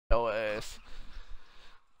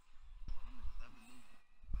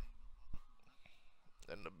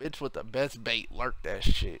Bitch with the best bait lurk that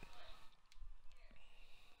shit.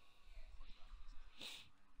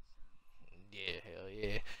 Yeah, hell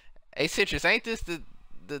yeah. Hey Citrus, ain't this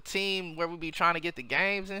the team where we be trying to get the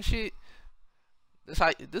games and shit? This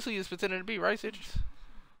who you was pretending to be, right, Citrus?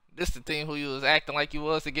 This the team who you was acting like you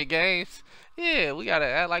was to get games? Yeah, we gotta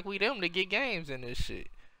act like we them to get games in this shit.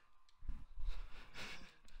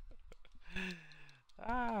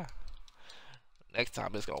 Ah. Next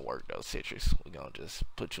time it's gonna work though, Citrus. We gonna just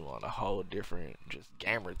put you on a whole different just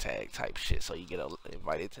gamer tag type shit so you get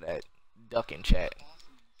invited to that ducking chat.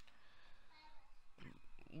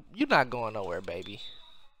 You're not going nowhere, baby.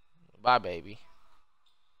 Bye, baby.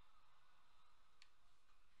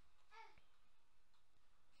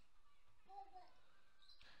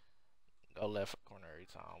 Go left corner every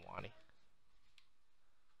time, Wani.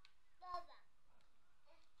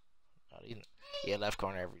 Oh, yeah, left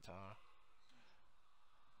corner every time.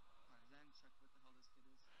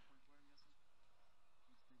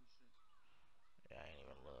 Yeah, I ain't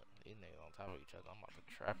even look. These niggas on top of each other. I'm about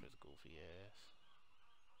to trap his goofy ass.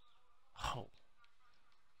 Oh.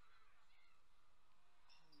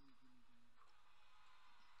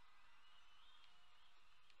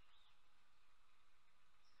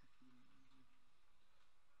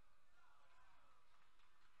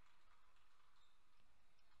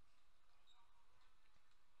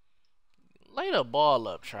 Lay the ball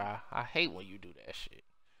up, try. I hate when you do that shit.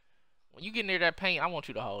 When you get near that paint, I want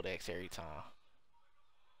you to hold X every time.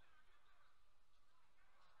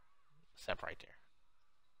 Step right there.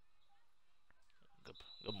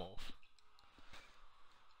 Good move.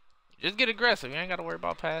 Just get aggressive. You ain't got to worry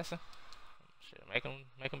about passing. Shit, make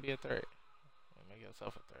him be a threat. Make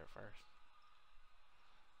yourself a threat first.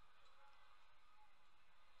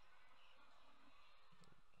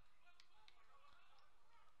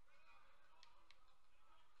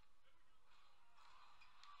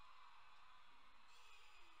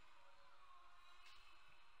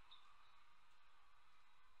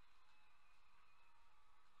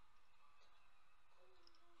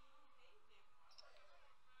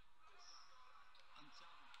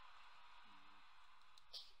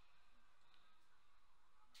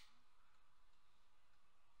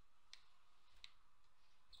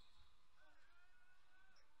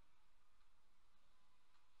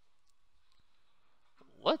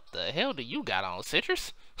 What the hell do you got on,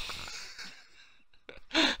 Citrus?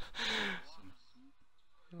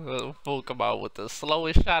 Fool come out with the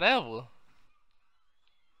slowest shot ever.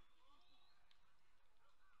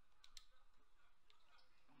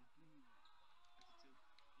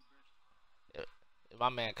 If my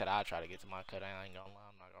man cut, I'll try to get to my cut. I ain't gonna lie,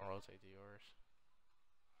 I'm not gonna rotate to yours.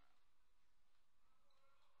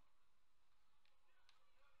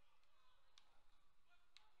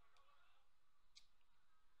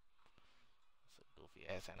 It's a goofy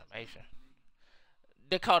ass animation.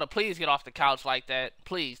 Dakota, please get off the couch like that.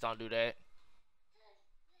 Please don't do that.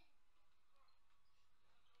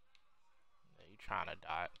 Yeah, you trying to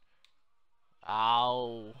dot.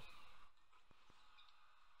 Ow.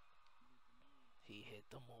 He hit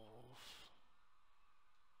the move.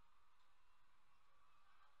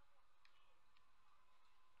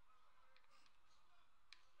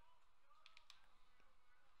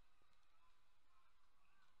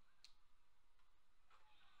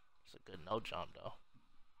 It's a good no jump though.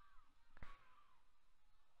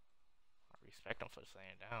 I respect him for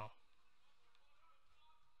staying down.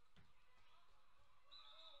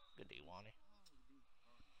 Good D, Wani.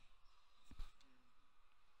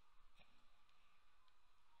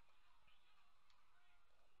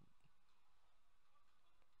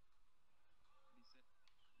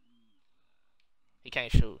 He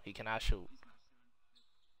can't shoot. He cannot shoot.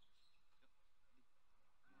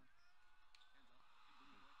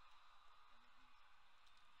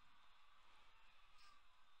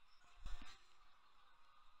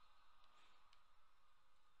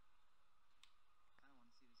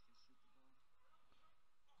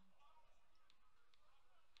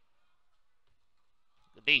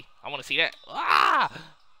 Good D. I want to see that. Ah!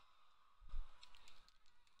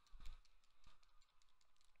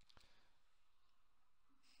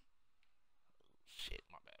 Shit,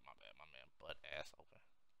 my bad. My man butt ass open.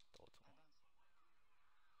 Throw it to him.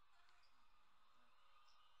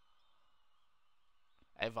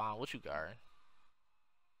 Hey, Vaughn, what you guarding?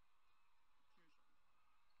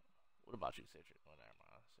 What about you, Citrus? Oh, never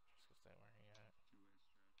mind. Citrus can stay where he at.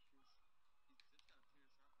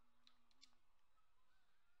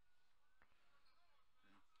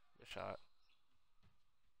 Good shot.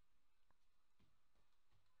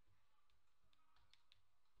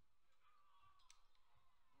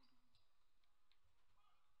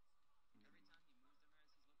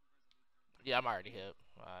 Yeah, I'm already hip.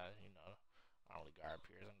 I only guard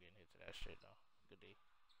peers. I'm getting hit to that shit though. Good D.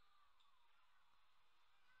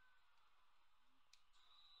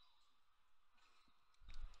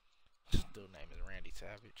 Dude name is Randy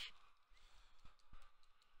Savage.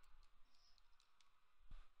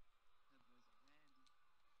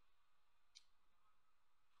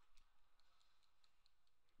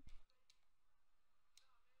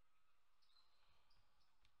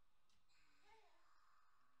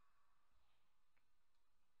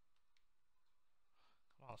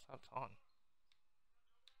 Come on, stop taunting.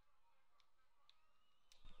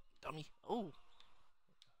 Dummy. Oh.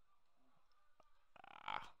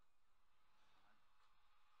 Ah.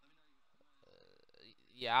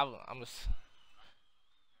 Yeah, I'm a.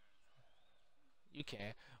 You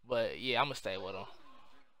can, but yeah, I'm gonna stay with him.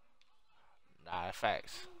 Nah,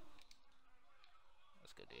 facts.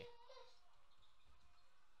 That's good D.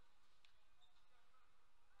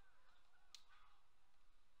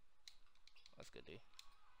 That's good D.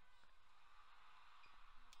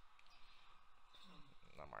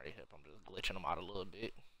 I'm already hip. I'm just glitching him out a little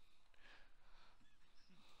bit.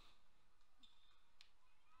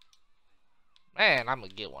 Man, I'm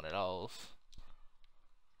gonna get one of those.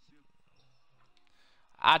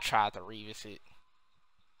 I tried to revisit.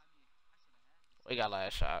 We got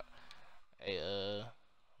last shot. Hey,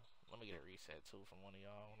 let me get a reset too from one of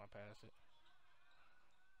y'all when I pass it.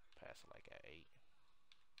 Pass it like at 8.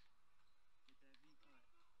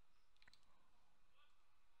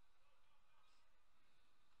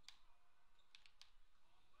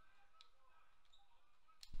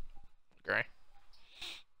 Gray.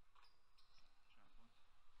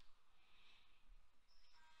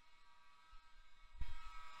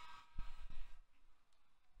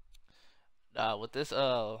 With this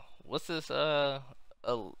what's this that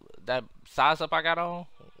size up I got on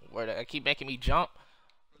where I keep making me jump.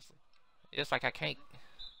 It's like I can't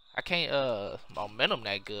momentum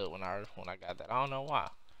that good when I got that. I don't know why.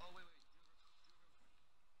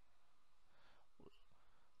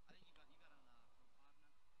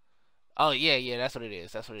 Oh yeah, yeah, that's what it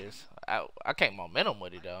is. That's what it is. I can't momentum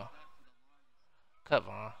with it though. Come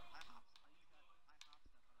on.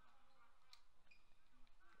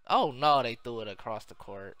 Oh no, they threw it across the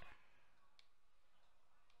court.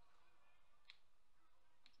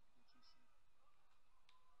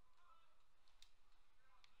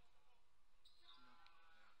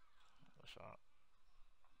 What's up?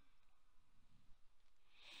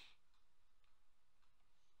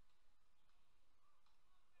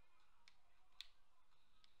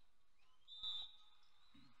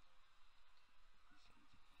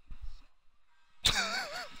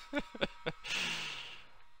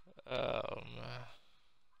 Oh man.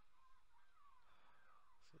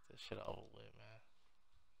 Let's get this shit over with, man.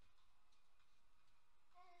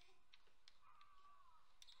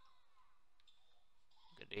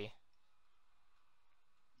 Good D.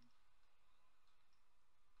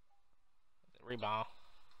 Rebound.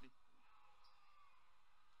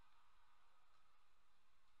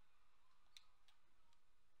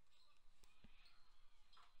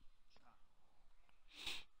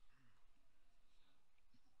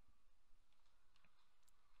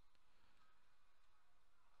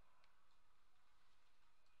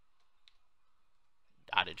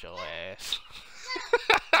 Dotted your ass.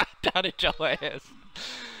 Dotted your ass.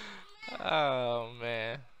 Oh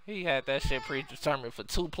man. He had that shit predetermined for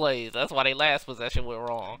 2 plays. That's why they last possession went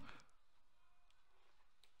wrong.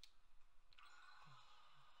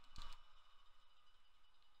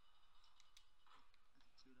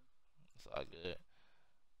 It's all good.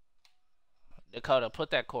 Dakota,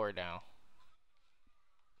 put that cord down.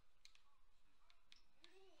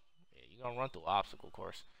 Yeah, you gonna run through obstacle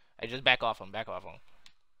course. Hey, just back off him. Back off him.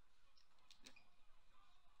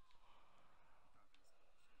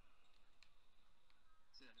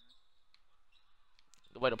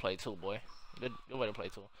 Good way to play too, boy. Good way to play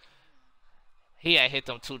too. He had hit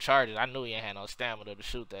them 2 charges. I knew he ain't had no stamina to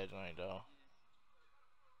shoot that joint though.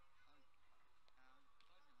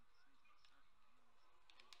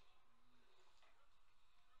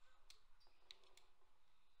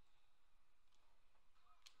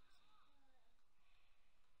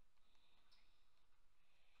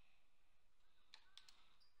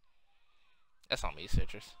 That's on me,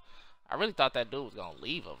 Citrus. I really thought that dude was gonna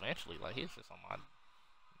leave eventually. Like he's just on my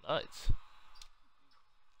nuts.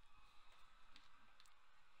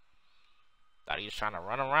 Thought he was trying to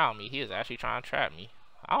run around me. He was actually trying to trap me.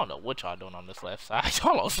 I don't know what y'all doing on this left side.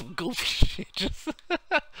 Y'all on some goofy shit. Just oh,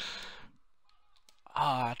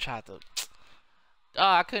 I tried to.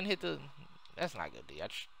 Oh, I couldn't hit the. That's not good, D. I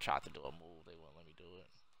tried to do a move. They wouldn't let me do it.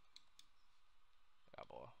 Got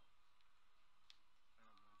ball.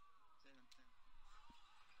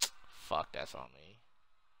 Fuck, that's on me.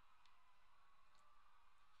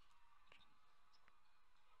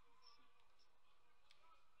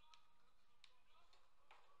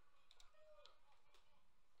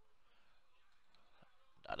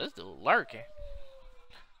 Oh, this dude lurking.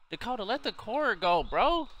 Dakota, let the cord go,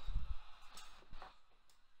 bro.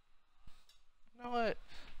 You know what?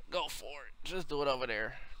 Go for it. Just do it over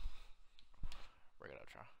there. Bring it up,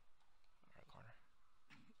 try. Right corner.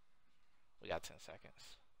 We got 10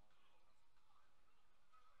 seconds.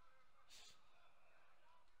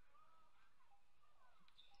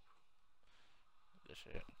 Good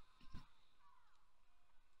shit.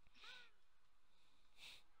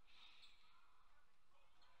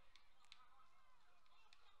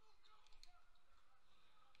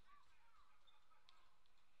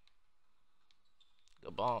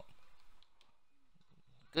 Good bump.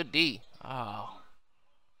 Good D. Oh.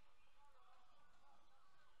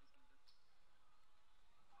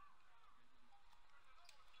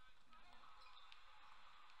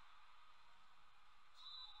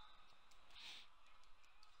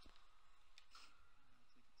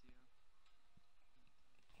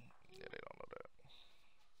 Yeah, they don't know that.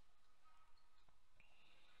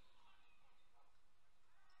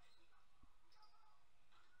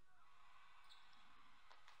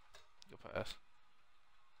 Good pass.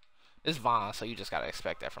 It's Vaughn, so you just gotta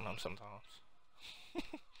expect that from him sometimes.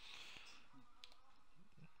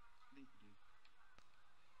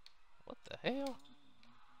 What the hell?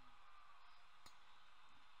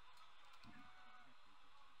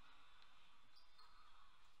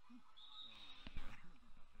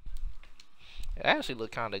 It actually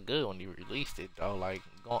looked kind of good when you released it, though. Like,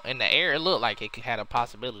 going in the air, it looked like it had a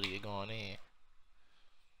possibility of going in.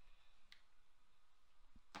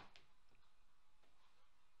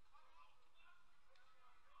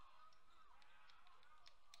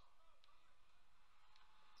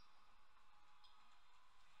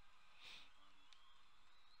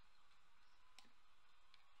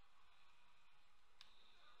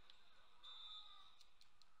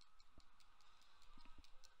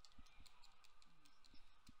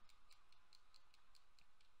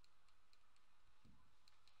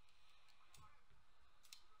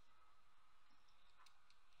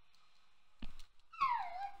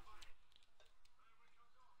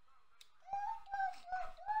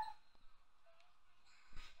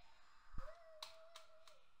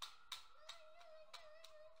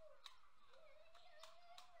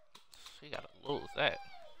 She gotta lose that.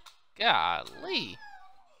 Golly.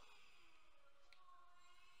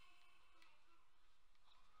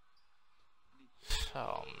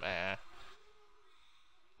 Oh, man.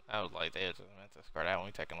 I was like, they just meant to score that when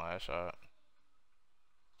we taking last shot.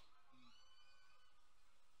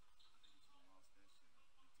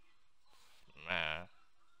 Man.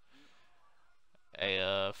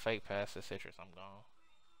 Hey, fake pass to Citrus, I'm gone.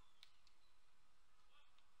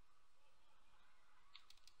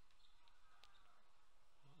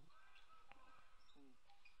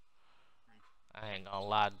 I ain't gonna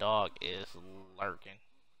lie, dog is lurking.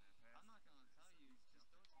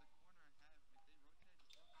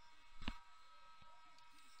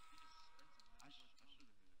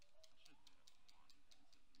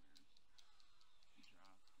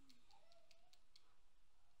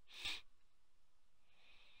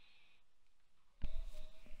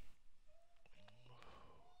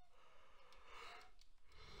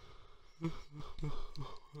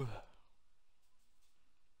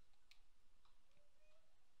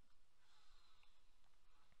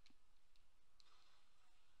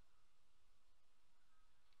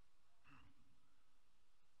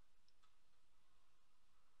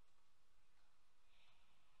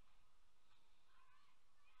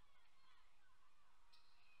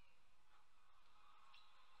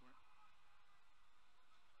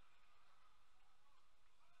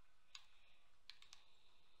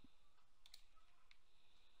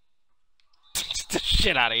 Get the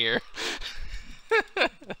shit out of here.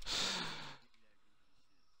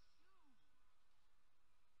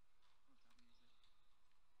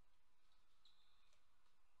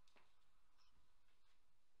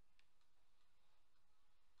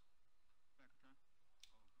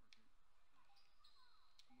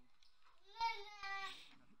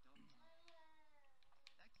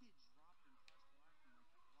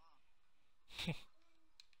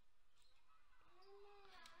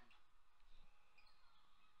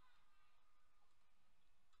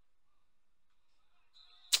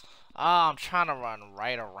 Oh, I'm trying to run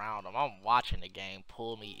right around them. I'm watching the game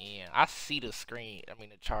pull me in. I see the screen. I mean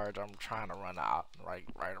the charge. I'm trying to run out right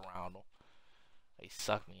around them. They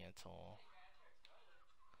suck me into them.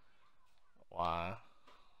 Why?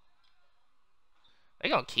 They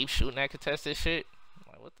gonna keep shooting that contested shit.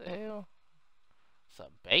 I'm like, what the hell? It's a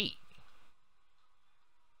bait.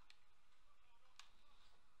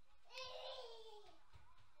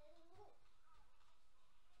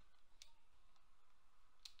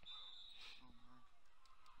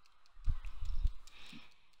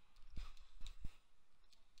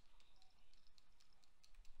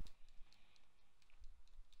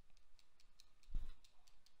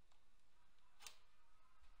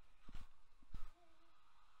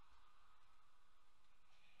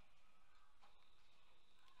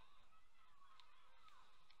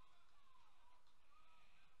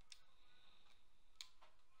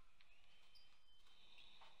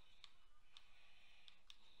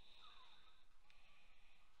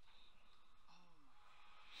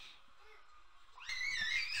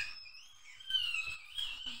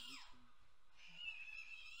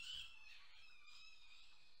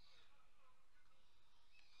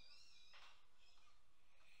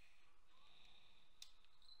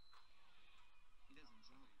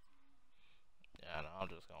 Yeah, no, I'm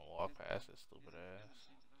just gonna walk past this stupid ass.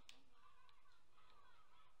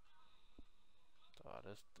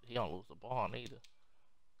 Oh, he don't lose the ball neither.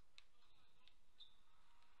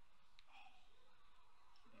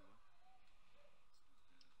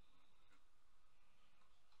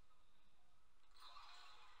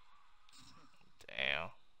 Damn,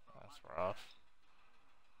 that's rough.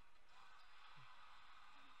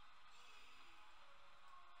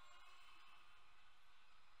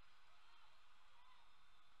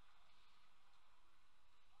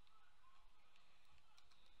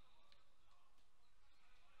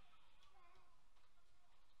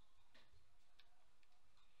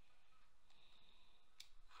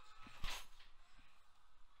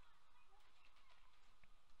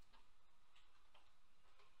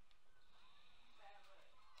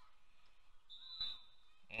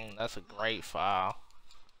 That's a great foul.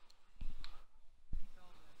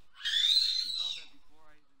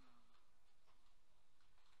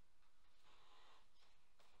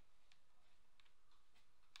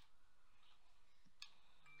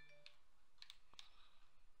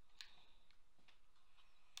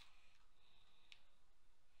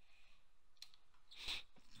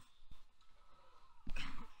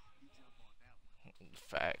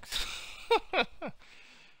 Facts.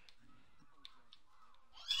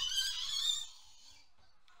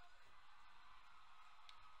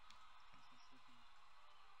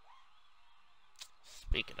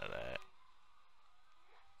 Speaking of that,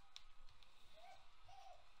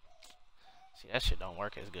 see that shit don't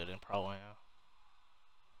work as good in pro am.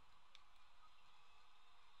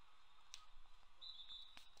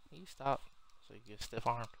 You stop so you get stiff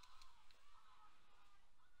armed.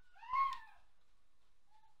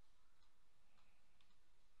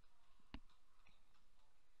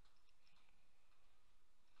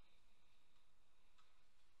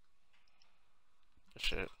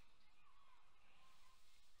 Shit.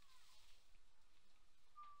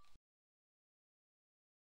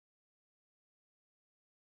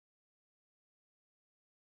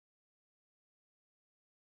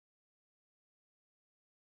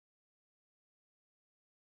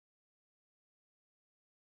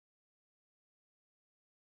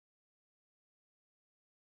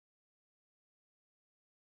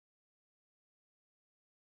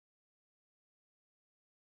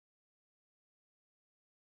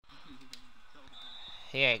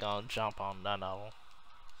 He ain't gonna jump on none of them.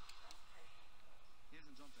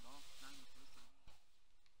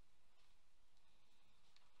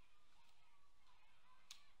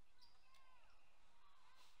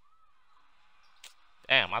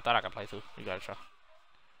 Damn, I thought I could play too. You gotta try.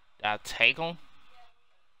 Did I take him?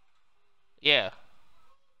 Yeah.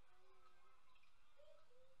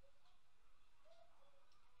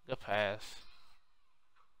 Good pass.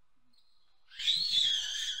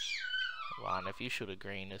 Ron, if you shoot a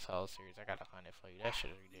green this whole series, I got 100 for you. That shit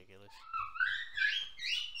is ridiculous.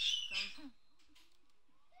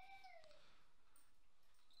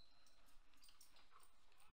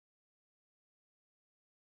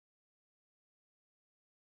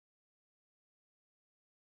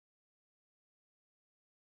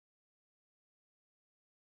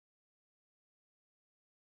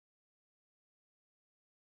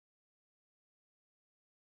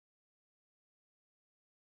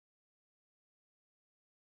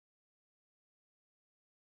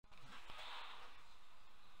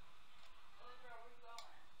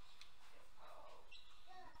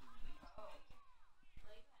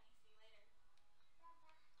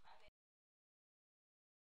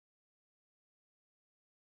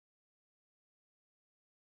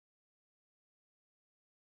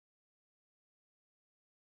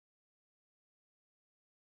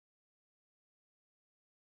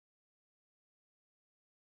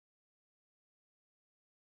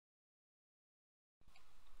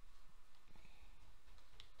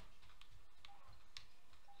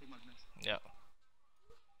 Yep.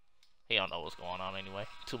 He don't know what's going on anyway.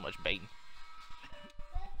 Too much baiting.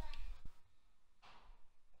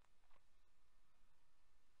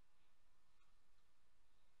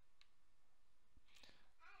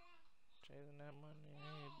 Chasing that money. I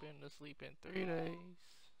ain't been to sleep in 3 days.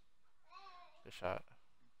 Good shot.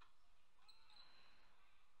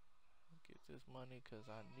 Get this money cause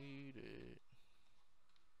I need it.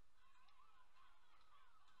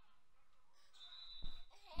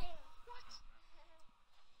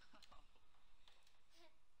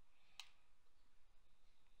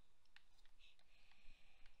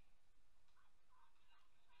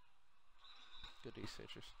 Good these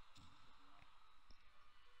citrus.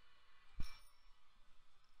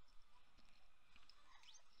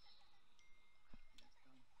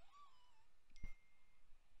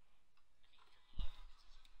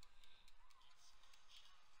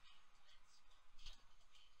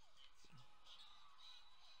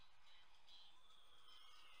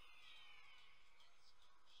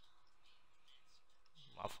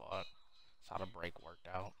 My fault. That's how the break worked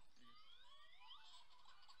out.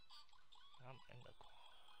 I'm in the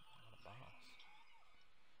box.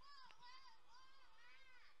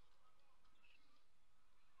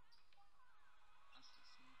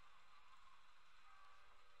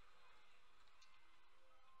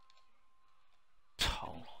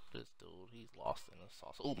 Oh, this dude, he's lost in the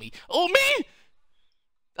sauce. Oh me! Oh me!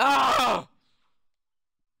 Ah!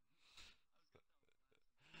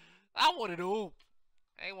 I wanted to hoop.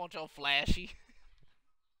 I ain't want your flashy.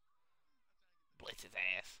 Blitz his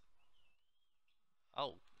ass.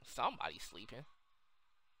 Oh, somebody's sleeping.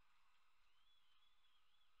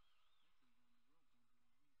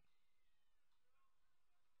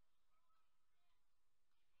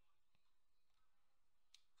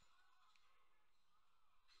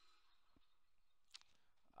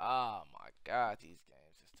 Oh my god, these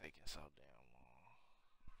games is taking so damn long.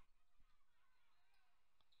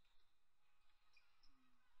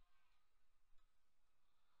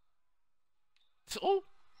 Oh!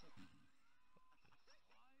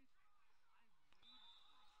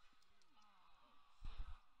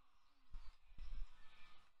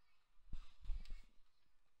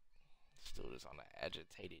 This dude is on an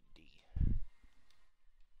agitated D.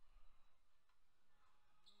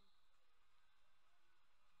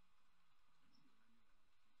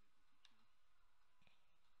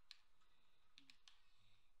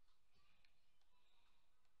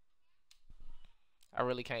 I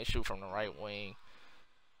really can't shoot from the right wing.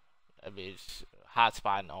 That bitch hot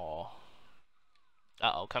spot and all.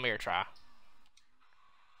 Uh-oh, come here, try.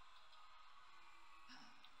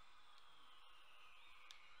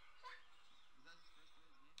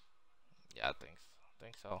 Yeah, I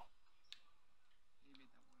think so.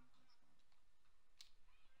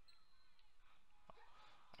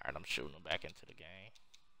 Alright, I'm shooting him back into the game.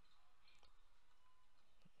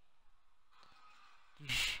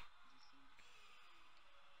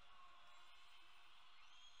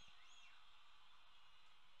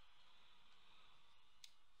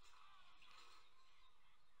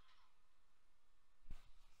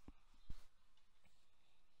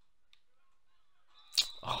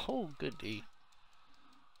 Oh, good D.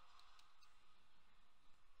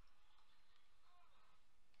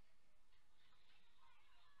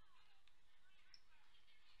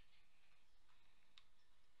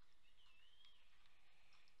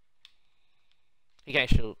 He can't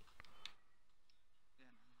shoot.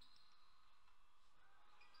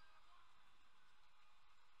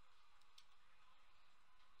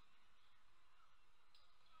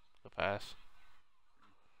 Good pass.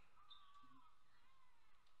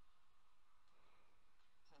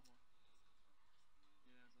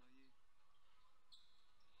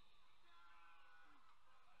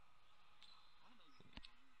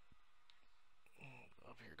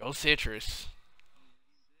 Up here, go citrus.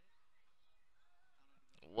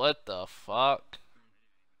 What the fuck?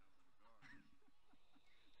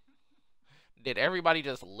 Did everybody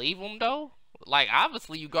just leave him though? Like,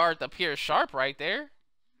 obviously you guard the pure sharp right there.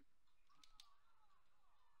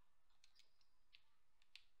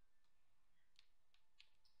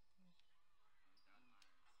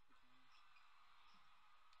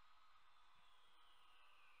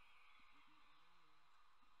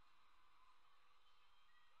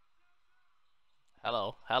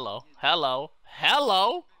 Hello, hello, hello,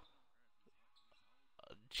 hello.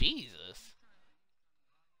 Jesus.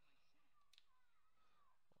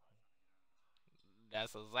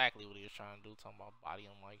 That's exactly what he was trying to do. Talking about body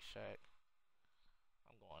him like Shaq.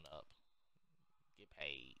 I'm going up. Get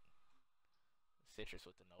paid. Citrus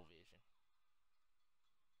with the no vision.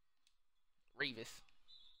 Revis.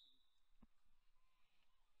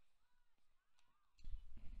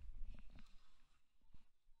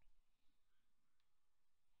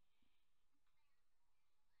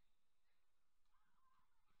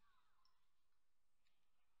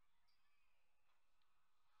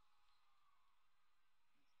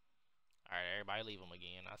 Alright, everybody leave him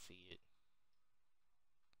again. I see it.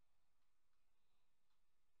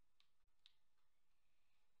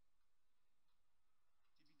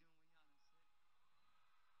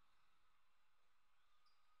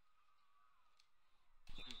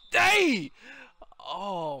 Hey!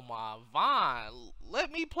 Oh my Vine.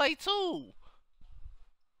 Let me play too.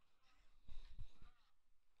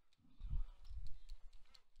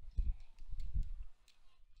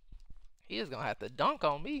 He is gonna have to dunk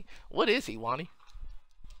on me. What is he, Wani?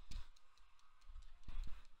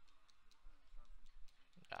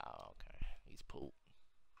 Oh, okay. He's poop.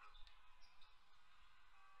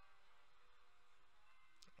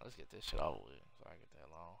 Let's get this shit over with so I get that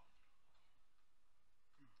long.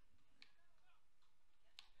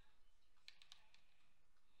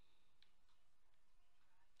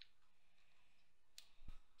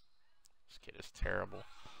 This kid is terrible.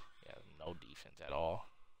 He has no defense at all.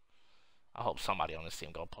 I hope somebody on this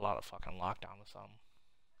team go pull out a fucking lockdown or something.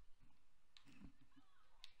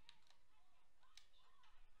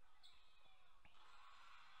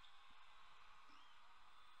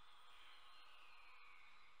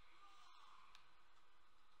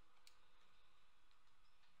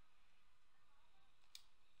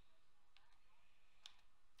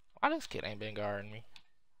 Why this kid ain't been guarding me?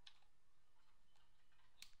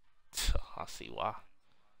 I see why.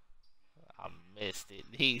 I missed it.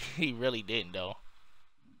 He really didn't though.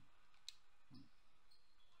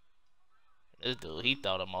 This dude, he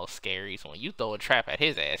throw the most scary. So when you throw a trap at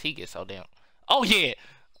his ass, he gets so damn. Oh yeah.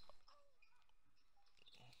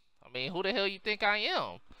 I mean, who the hell you think I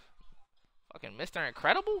am? Fucking Mr.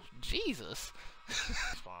 Incredible? Jesus.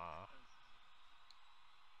 Fine.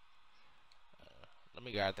 Let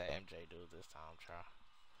me guard that MJ dude this time, try.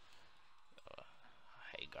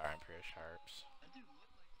 I hate guarding pure sharps.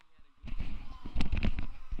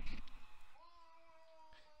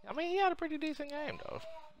 I mean, he had a pretty decent game though.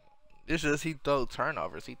 It's just he throw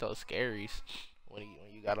turnovers, he throw scaries. When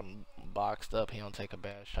you got him boxed up, he don't take a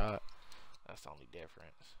bad shot. That's the only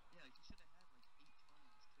difference.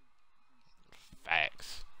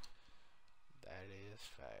 Facts. That is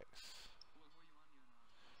facts.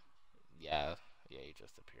 Yeah, he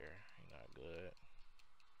just appeared. He not good.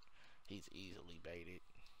 He's easily baited.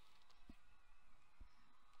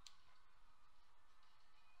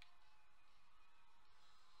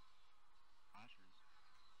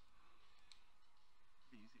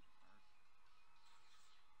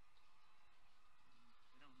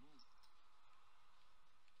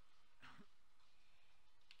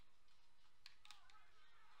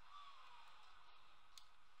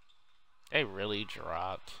 They really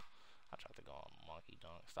dropped. I tried to go on monkey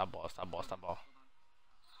dunk. Stop ball, stop ball, stop ball.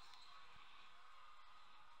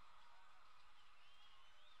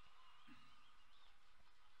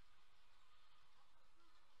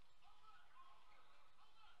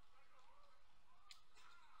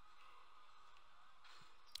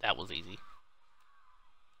 That was easy.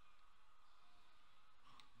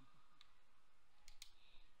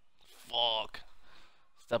 Fuck.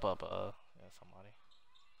 Step up, yeah, somebody.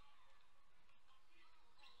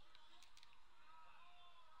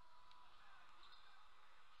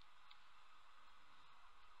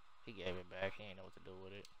 He gave it back. He ain't know what to do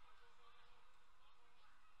with it.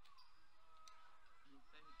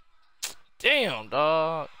 Damn,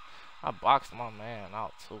 dog. I boxed my man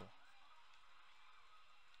out, too.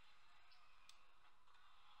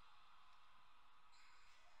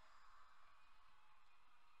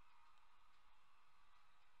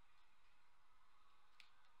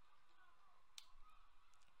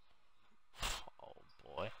 Oh,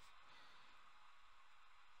 boy.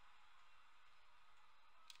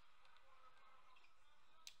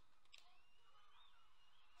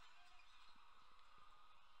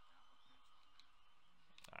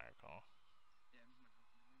 Alright, cool.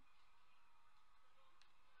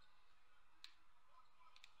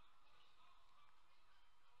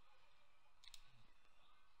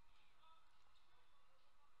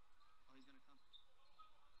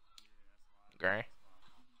 Gray.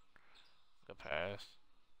 Good pass.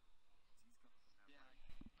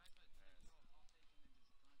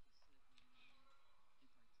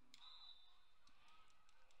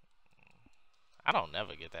 I don't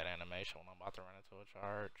never get that animation when I'm about to run into a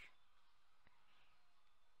charge.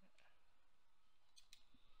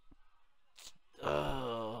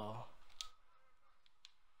 Oh.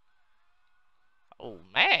 Oh,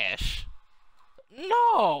 mash.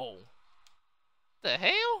 No. The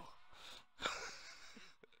hell?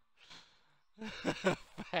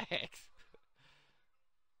 Facts.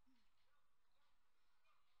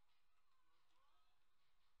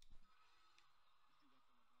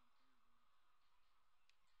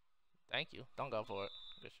 Thank you. Don't go for it.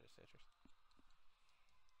 Good shit, citrus.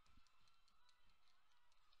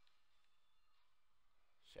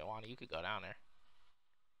 Shit, Wanda, you could go down there.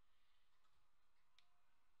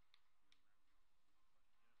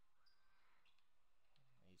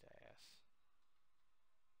 He's ass.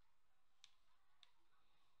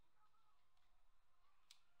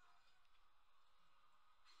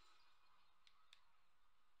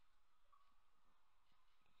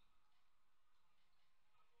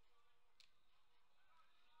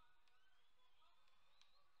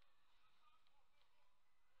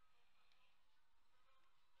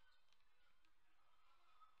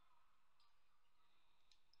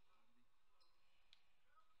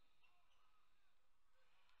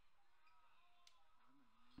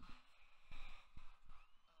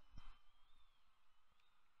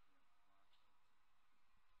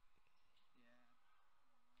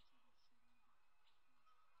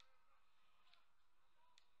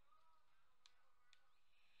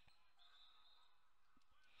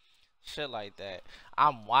 Shit like that.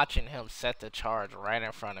 I'm watching him set the charge right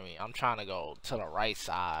in front of me. I'm trying to go to the right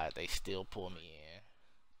side. They still pull me in.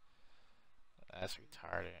 That's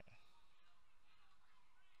retarded.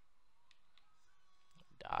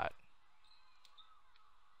 Dot.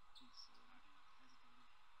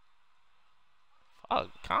 Fuck,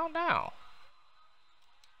 calm down.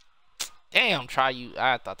 Damn, try you.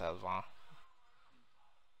 I thought that was wrong.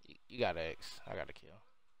 You got X. I got a kill.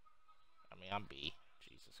 I mean, I'm B.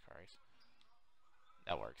 Jesus Christ.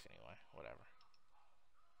 That works anyway. Whatever.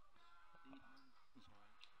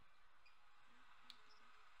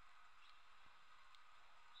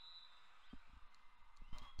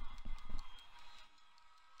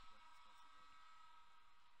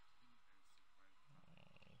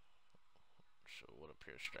 Sure would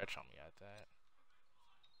appear stretch on me at that.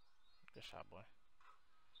 Good shot, boy.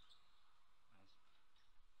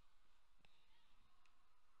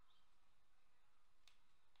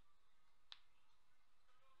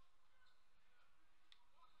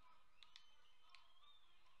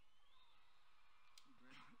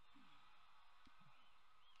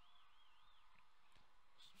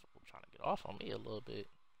 Trying to get off on me a little bit.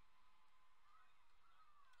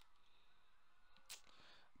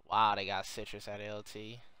 Wow, they got citrus at LT.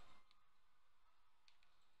 Good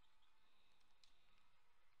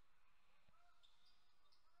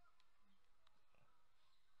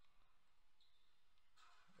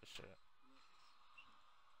shit.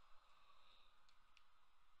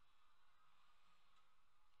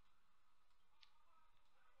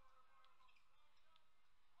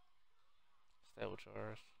 Stay with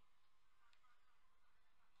yours.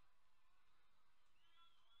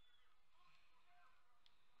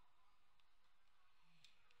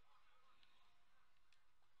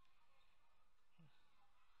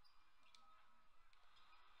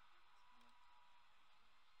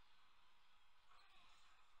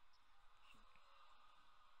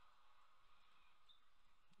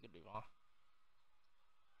 Good Devon.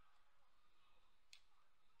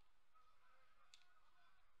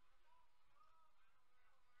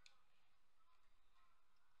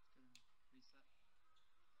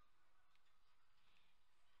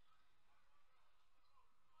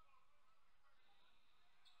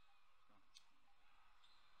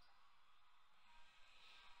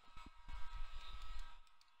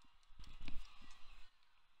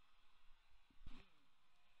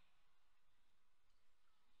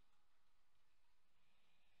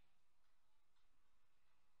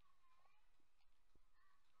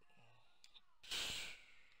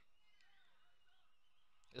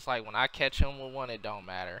 It's like when I catch him with one, it don't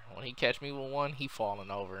matter. When he catch me with one, he falling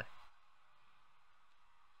over.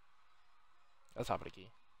 That's top of the key.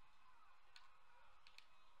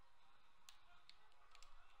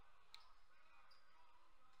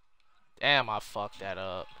 Damn, I fucked that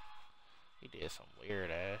up. He did some weird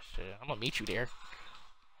ass shit. I'm gonna meet you there.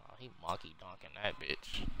 Oh, he monkey dunking that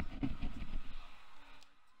bitch.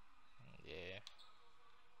 Yeah.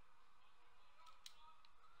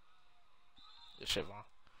 Good shit, Vaughn.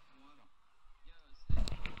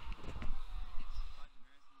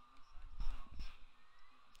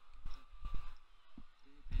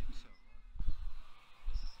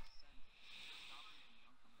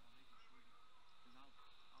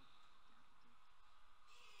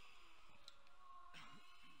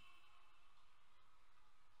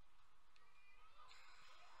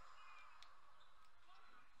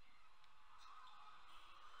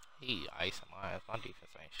 He icing my ass. My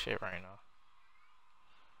defense ain't shit right now.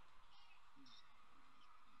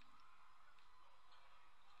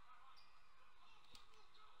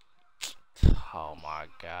 Oh my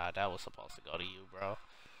god, that was supposed to go to you, bro.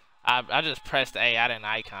 I just pressed A. I didn't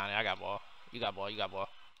icon it. I got ball. You got ball. You got ball.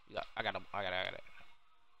 You got. I got. I got it. I got it.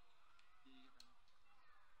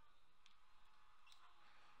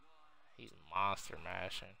 He's monster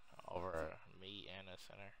mashing over me and the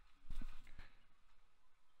center.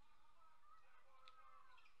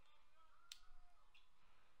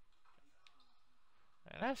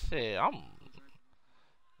 And that shit, I'm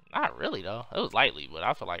not really though. It was lightly, but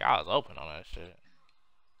I feel like I was open on that shit.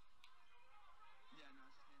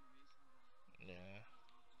 Yeah.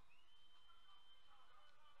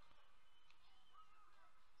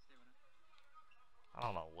 I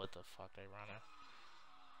don't know what the fuck they running.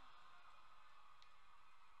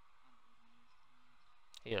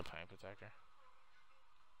 He a paint protector.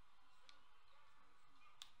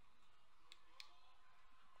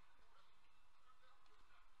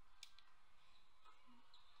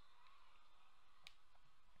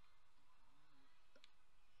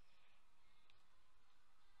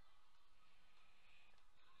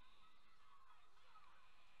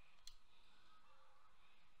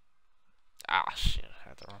 Ah shit, I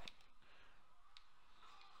had to run.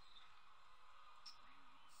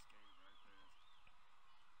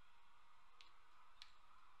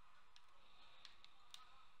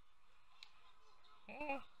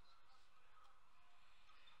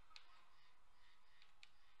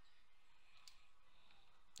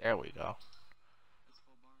 There we go.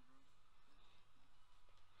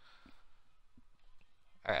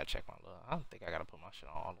 I gotta check my look. I don't think I gotta put my shit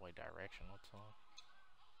on all the way directional too.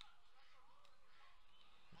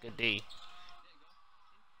 Good D.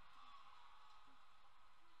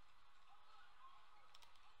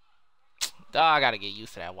 Duh, I gotta get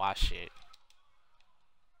used to that wash shit.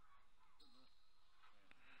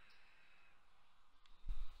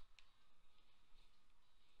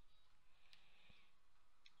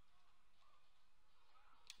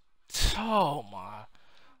 Oh my.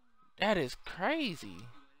 That is crazy.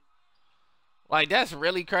 Like, that's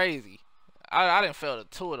really crazy. I didn't feel the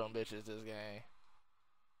two of them bitches this game.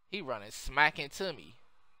 He running smacking to me.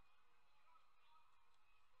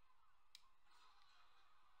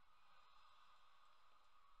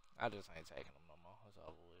 I just ain't taking him no more. It's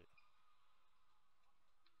over with.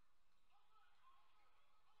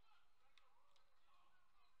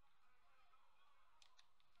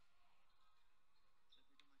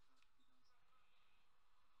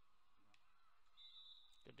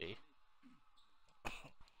 Good D.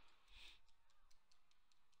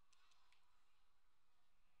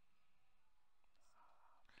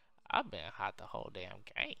 I've been hot the whole damn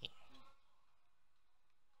game.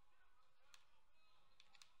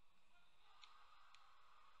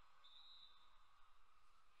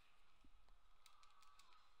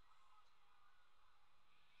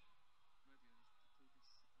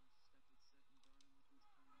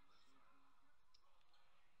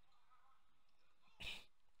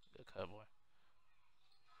 Good cut, boy.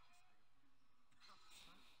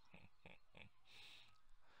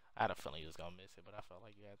 I had a feeling he was gonna miss it, but I felt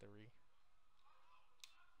like you had to re.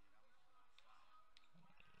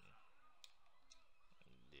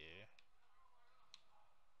 Yeah.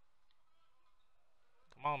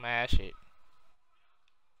 Come on, mash it.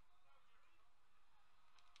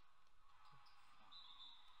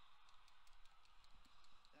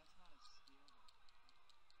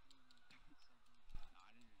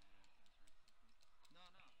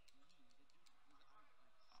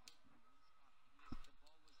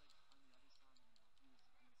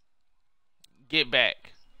 Get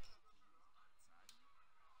back.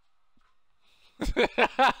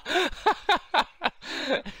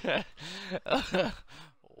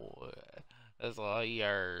 That's all he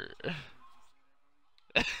heard.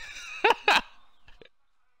 Damn.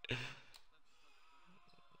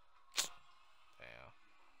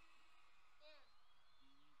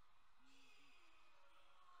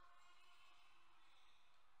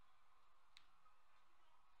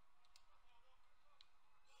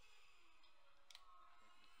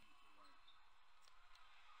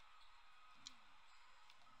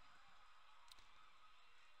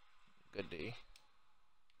 Good D.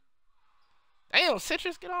 Damn,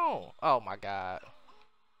 Citrus, get on. Oh my god.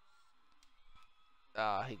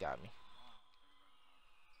 Ah, he got me.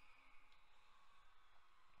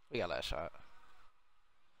 We got last shot.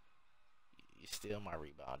 You steal my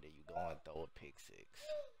rebound, then you go and throw a pick six.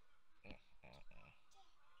 Mm, mm, mm.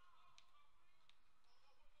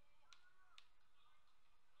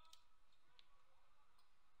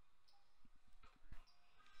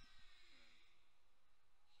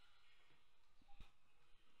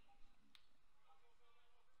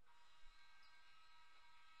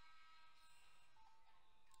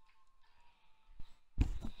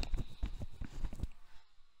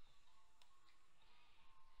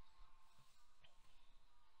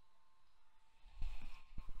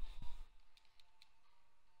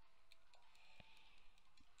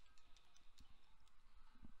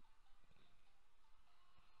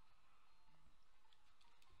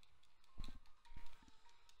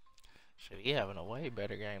 Shit, he having a way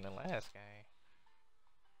better game than last game.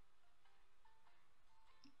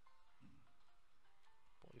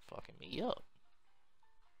 Boy, fucking me up.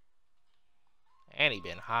 And he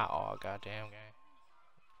been hot all goddamn game.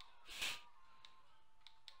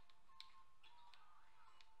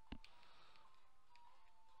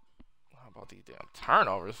 How about these damn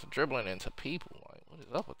turnovers? Dribbling into people. Like, what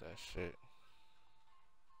is up with that shit?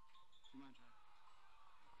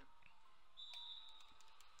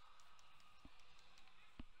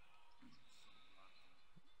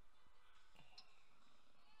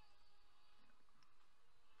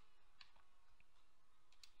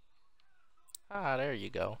 Ah, there you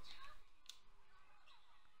go.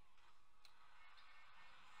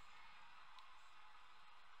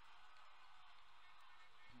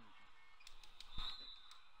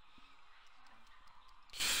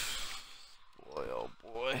 Boy, oh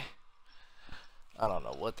boy. I don't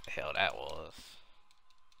know what the hell that was.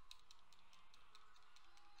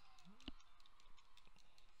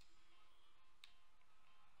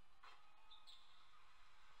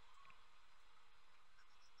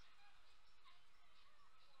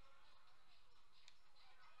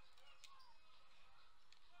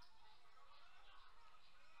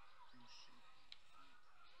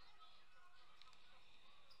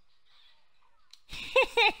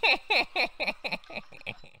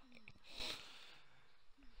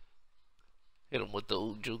 Hit him with the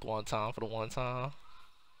oop juke one time for the one time.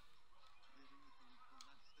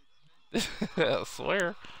 I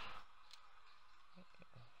swear.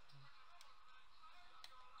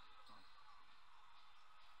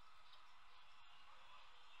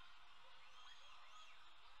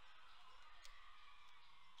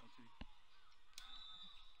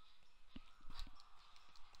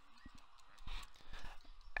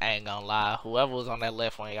 I ain't gonna lie. Whoever was on that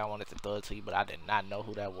left wing, I wanted to throw it to you, but I did not know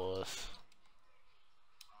who that was.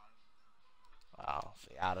 Oh,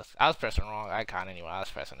 see, I was pressing the wrong icon anyway. I was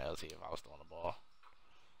pressing LT if I was throwing the ball.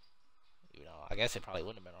 You know, I guess it probably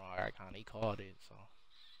wouldn't have been the wrong icon. He called it, so.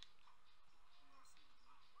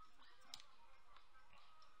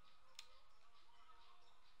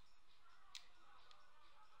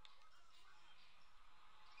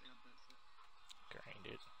 Grained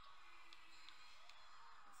it.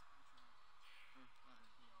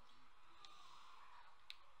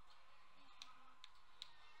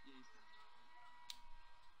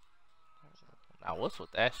 Now, what's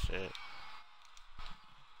with that shit?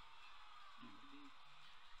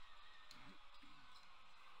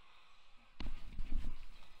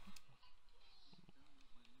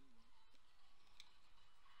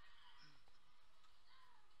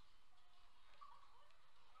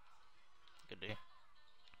 Good day.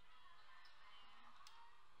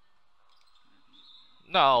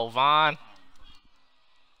 No, Vaughn.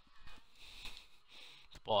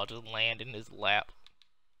 The ball just landed in his lap.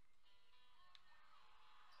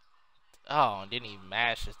 Oh, and didn't even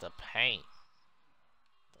match just the paint.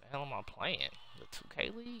 What the hell am I playing? The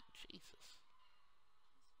 2K League? Jesus.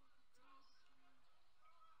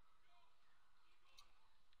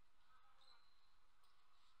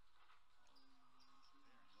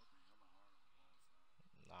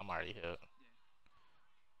 No, I'm already hit.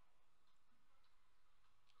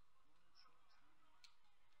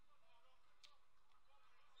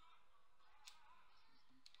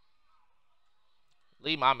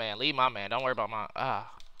 Leave my man. Leave my man. Don't worry about my...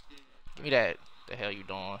 Give me that. The hell you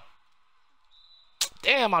doing?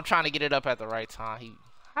 Damn, I'm trying to get it up at the right time.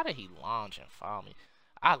 How did he launch and foul me?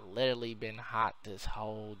 I literally been hot this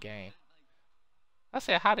whole game. I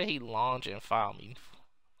said, how did he launch and foul me?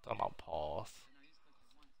 Talking about pause.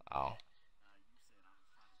 Oh.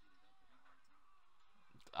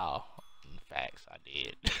 Oh. Facts, I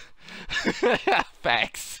did.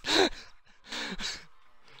 Facts.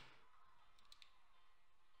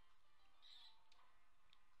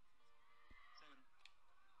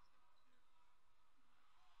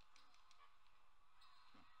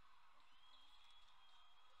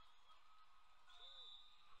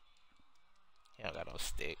 He don't got no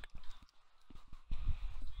stick.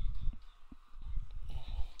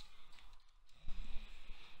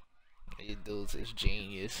 These dudes is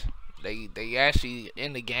genius. They actually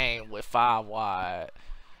in the game with 5 wide,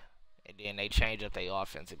 and then they change up their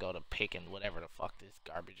offense and go to picking whatever the fuck this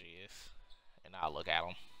garbage is, and I'll look at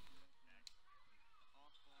them.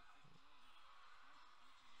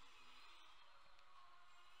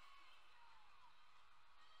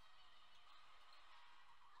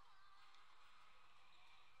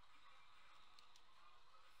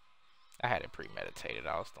 I had it premeditated.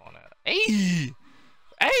 I was throwing that. Hey!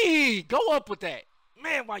 Hey! Go up with that!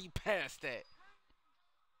 Man, why you pass that?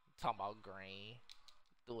 I'm talking about green.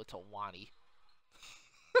 do it to Wani.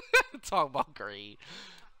 Talk about grade.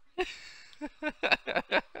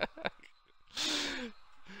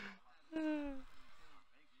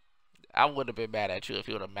 I would have been mad at you if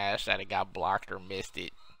you would have mashed that and got blocked or missed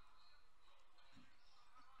it.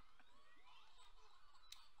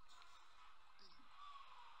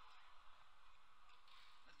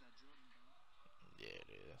 Yeah, it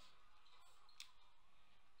is.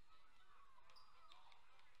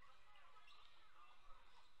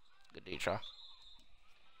 Good D try.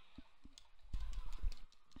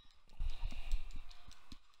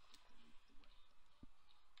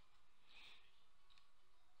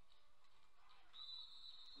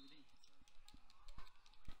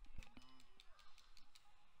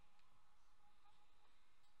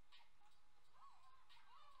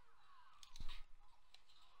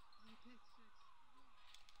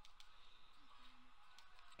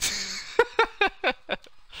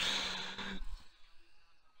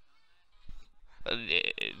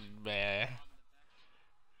 Man.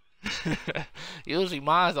 Usually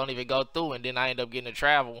mines don't even go through and then I end up getting to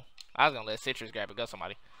travel. I was gonna let Citrus grab it. Go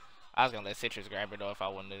somebody. I was gonna let Citrus grab it though if I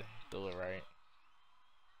wouldn't do it right.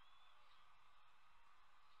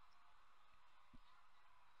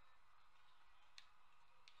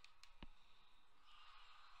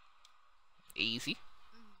 Easy.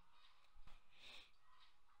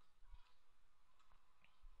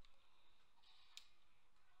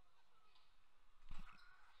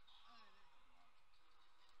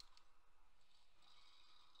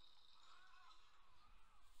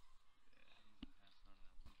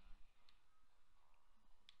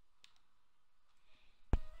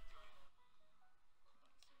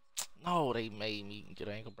 No, they made me get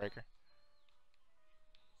an ankle breaker.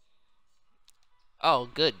 Oh,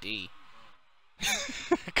 good D.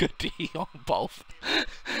 Good D on both.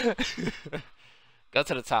 Go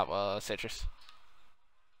to the top, Citrus.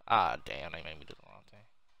 Ah, damn, they made me do the wrong thing.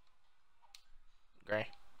 Gray.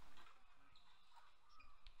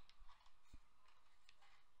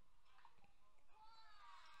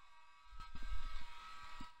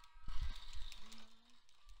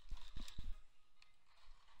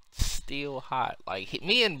 Still hot. Like,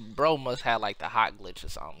 me and bro must have like the hot glitch or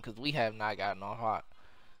something, because we have not gotten on hot.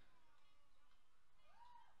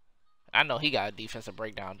 I know he got a defensive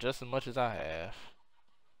breakdown just as much as I have.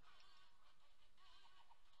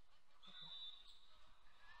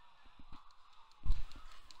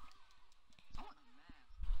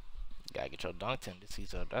 Gotta get your dunk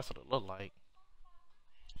tendencies up. That's what it look like.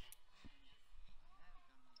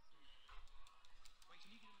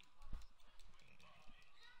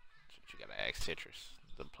 You gotta ask Citrus,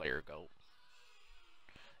 the player GOAT.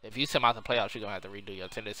 If you come out the playoffs, you're gonna have to redo your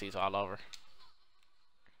tendencies all over.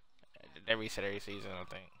 They reset every season, I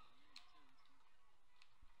think.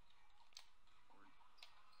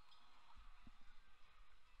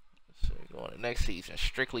 So you're going to next season,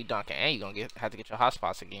 strictly dunking, and you're gonna have to get your hot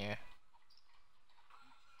spots again.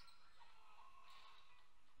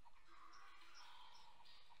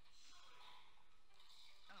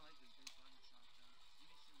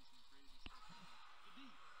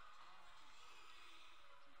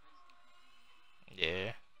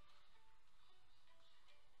 Yeah.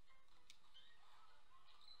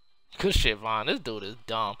 Good shit, Vaughn. This dude is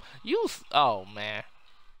dumb. Oh man.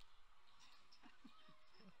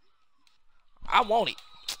 I want it.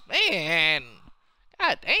 Man.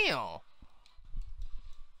 God damn.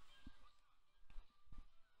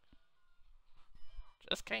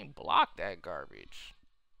 Just can't block that garbage.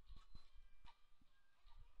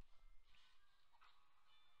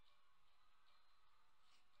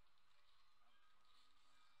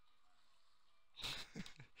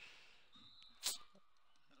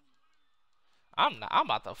 I'm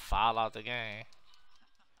about to foul out the game.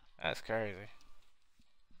 That's crazy.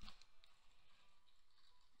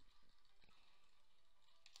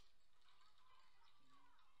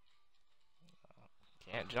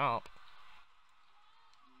 Can't jump.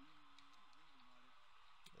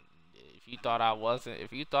 If you thought I wasn't,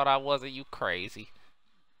 you crazy.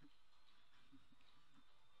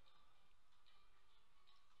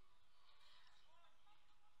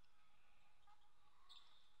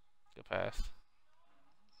 Good pass.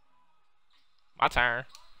 My turn.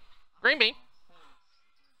 Green bean.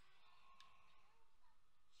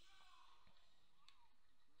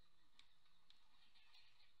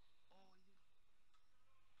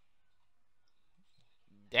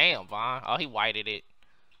 Damn, Vaughn. Oh, he whited it.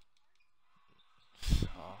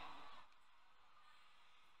 Oh.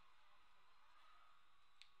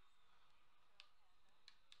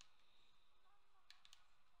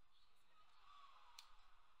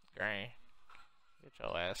 Green. Get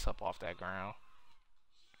your ass up off that ground.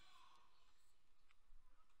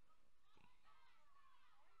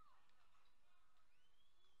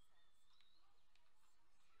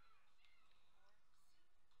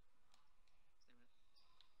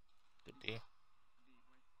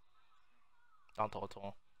 Don't throw it to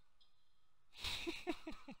him.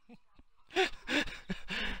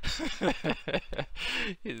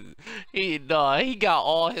 he got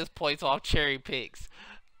all his points off cherry picks.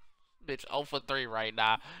 Bitch 0 for 3 right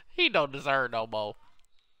now. He don't deserve no more.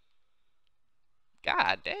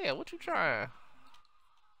 God damn, what you trying?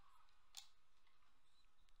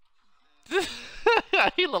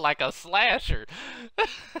 He look like a slasher.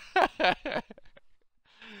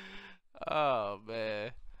 Oh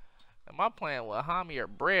man. Am I playing with Homie or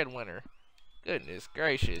Breadwinner? Goodness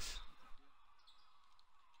gracious.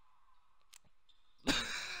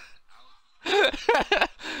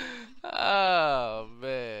 Oh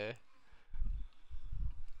man.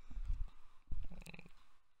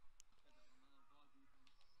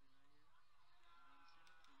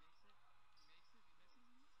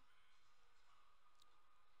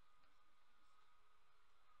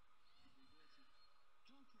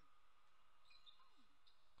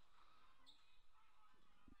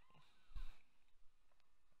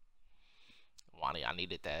 Wani, I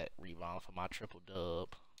needed that rebound for my triple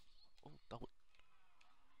dub. Ooh,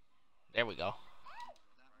 there we go.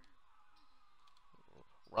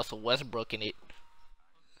 Russell Westbrook in it.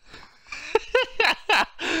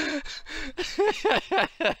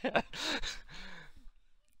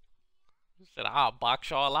 Said I'll box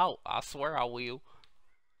y'all out. I swear I will.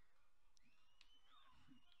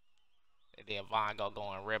 And then Vaughn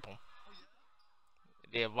go and rip him.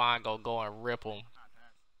 And then Vaughn go and rip him.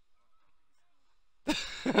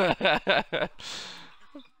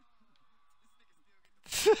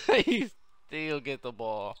 He still get the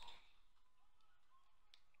ball.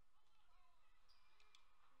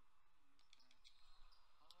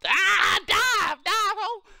 Ah, dive,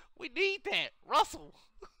 ho! We need that, Russell.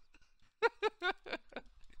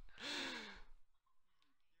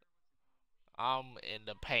 I'm in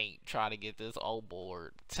the paint trying to get this old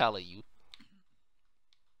board. Telling you,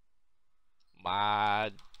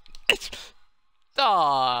 my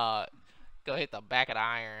go hit the back of the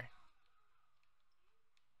iron.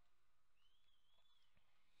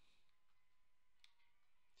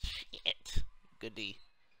 Shit, good D.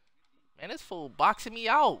 Man, this fool boxing me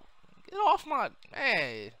out. Get off my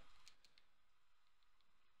man.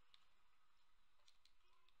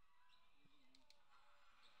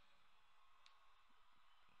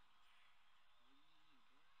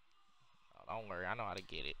 Oh, don't worry, I know how to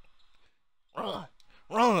get it. Run,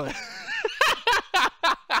 run.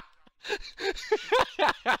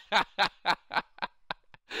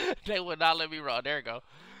 They would not let me run. There you go.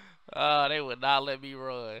 They would not let me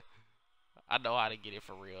run. I know how to get it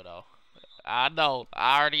for real though. I know.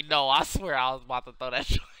 I already know. I swear I was about to throw that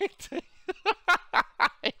joint to you.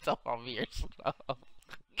 It's up on me or slow.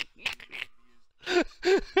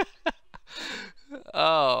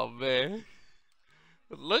 Oh man.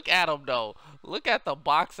 Look at him though. Look at the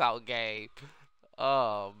box out game.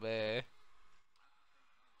 Oh man.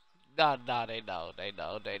 No, they know. They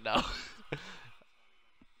know.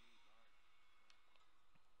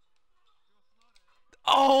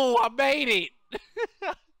 Oh, I made it.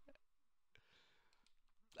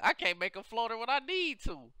 I can't make a floater when I need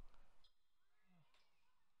to.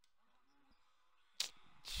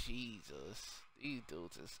 Jesus. These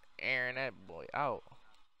dudes is airing that boy out.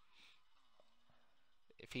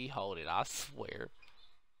 If he hold it, I swear.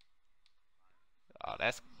 Oh,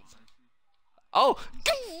 that's... Oh!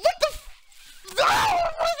 What the f... No!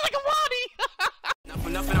 It's like a body! Not for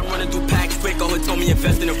nothing, I'm running through packs quick. Oh, it told me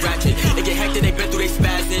invest in a ratchet. They get hectic, they been through they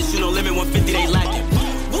spasms. You know, limit 150, they lacking.